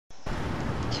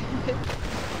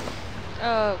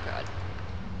Oh god.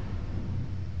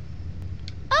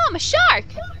 Oh, I'm a shark!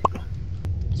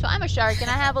 So I'm a shark and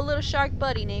I have a little shark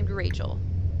buddy named Rachel.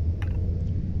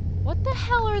 What the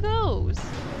hell are those?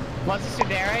 One's a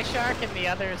tsundere shark and the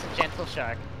other is a gentle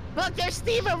shark. Look, there's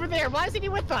Steve over there. Why isn't he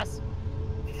with us?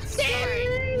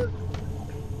 Steve!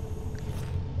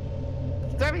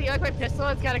 Start with you like my pistol.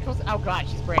 It's got a cool. Oh god,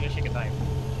 she's brandishing a knife.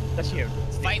 That's you.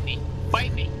 Fight me!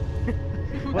 Fight me!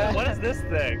 What is this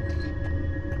thing?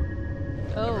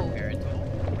 Oh. Repair it.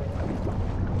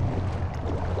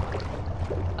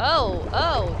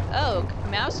 Oh,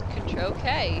 mouse control,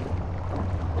 okay.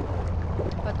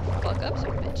 About to fuck up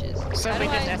some bitches. Somebody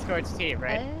just escorts Steve,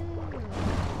 right?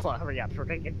 Oh. Well, hurry up, we're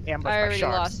gonna get ambushed by I already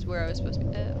sharks. lost where I was supposed to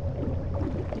be. Oh.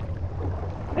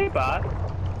 Hey, bot.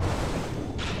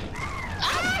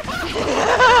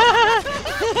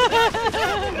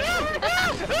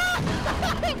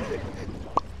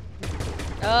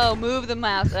 Oh, move the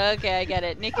mouse. Okay, I get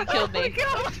it. Nikki killed me. Oh my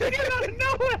god, out of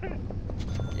nowhere!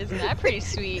 Isn't that pretty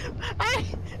sweet? I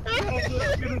was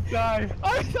gonna die.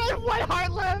 I have one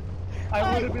heart left!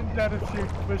 I would have been dead if she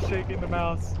was shaking the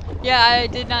mouse. Yeah, I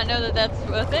did not know that that's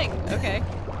a thing. Okay.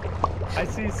 I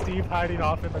see Steve hiding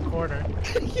off in the corner.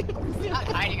 I'm not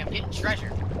hiding, I'm getting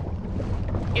treasure.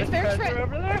 Is there a treasure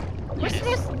over there?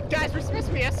 Guys, we're supposed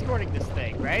to be escorting this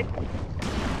thing, right?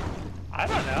 I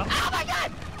don't know. Oh my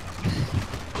god!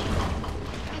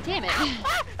 God damn it.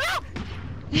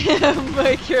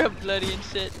 Mike, you're a bloody and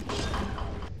shit.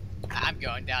 I'm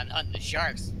going down hunting the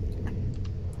sharks.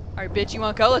 Alright, bitch, you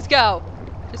wanna go? Let's go!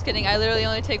 Just kidding, I literally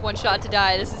only take one shot to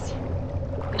die. This is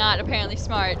not apparently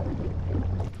smart.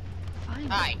 Fine.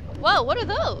 Hi. Whoa, what are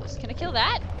those? Can I kill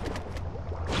that?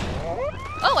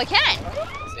 Oh, I can!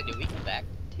 So do we come back?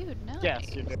 Dude, no.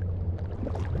 Yes, you do.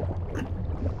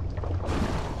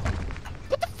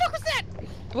 What the fuck was that?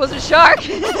 It wasn't a shark!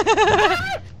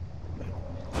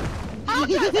 How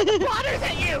does it water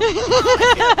at you?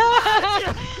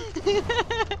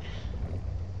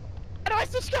 How do I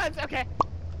switch guns? Okay.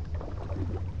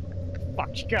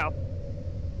 Fuck you go.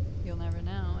 You'll never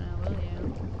know, now will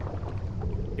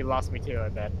you? You lost me too, I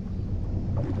bet.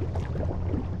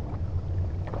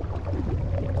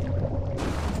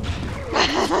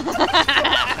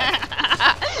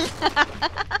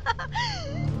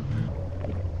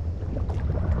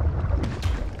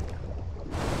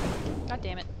 God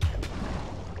damn it.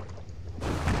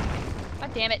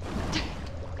 God damn it.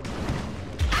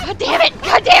 God damn it!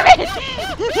 God damn it!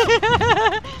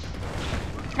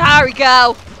 There we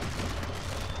go!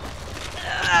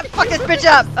 Fuck this bitch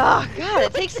up! Oh god,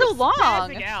 it takes so long!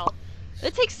 Spazzing out.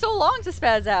 It takes so long to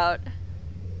spaz out.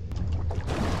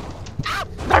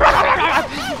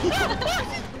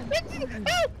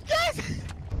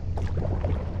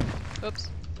 Oops.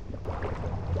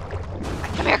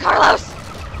 Come here, Carlos!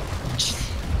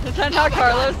 Is that not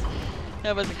Carlos?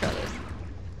 No, it wasn't Carlos.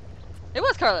 It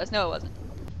was Carlos. No, it wasn't.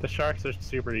 The sharks are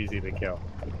super easy to kill.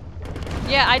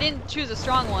 Yeah, I didn't choose a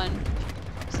strong one.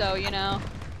 So, you know.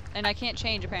 And I can't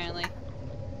change, apparently.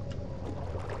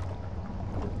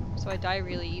 So I die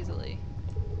really easily.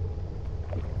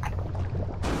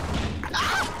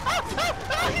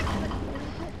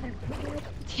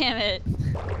 Damn it.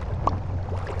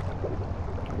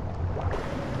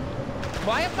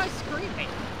 Why am I screaming?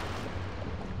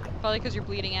 Probably because you're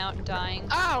bleeding out and dying.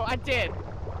 Oh, I did.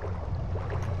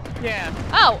 Yeah.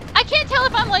 Oh, I can't tell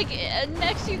if I'm like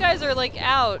next to you guys or like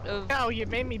out of. No, you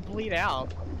made me bleed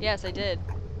out. Yes, I did.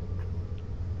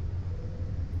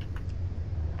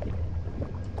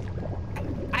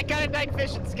 I got a night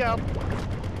vision scope.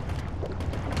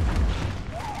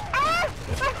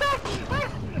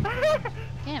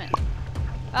 Damn it.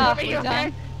 Oh, Are you we're okay?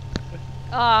 done.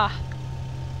 Ah.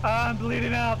 I'm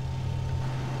bleeding out.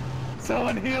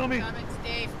 Someone heal me. Coming,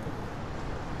 Steve.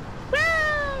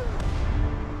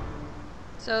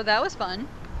 So that was fun.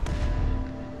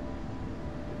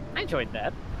 I enjoyed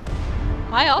that.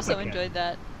 I also Okay. enjoyed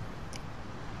that.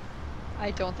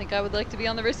 I don't think I would like to be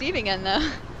on the receiving end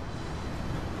though.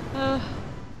 Ugh.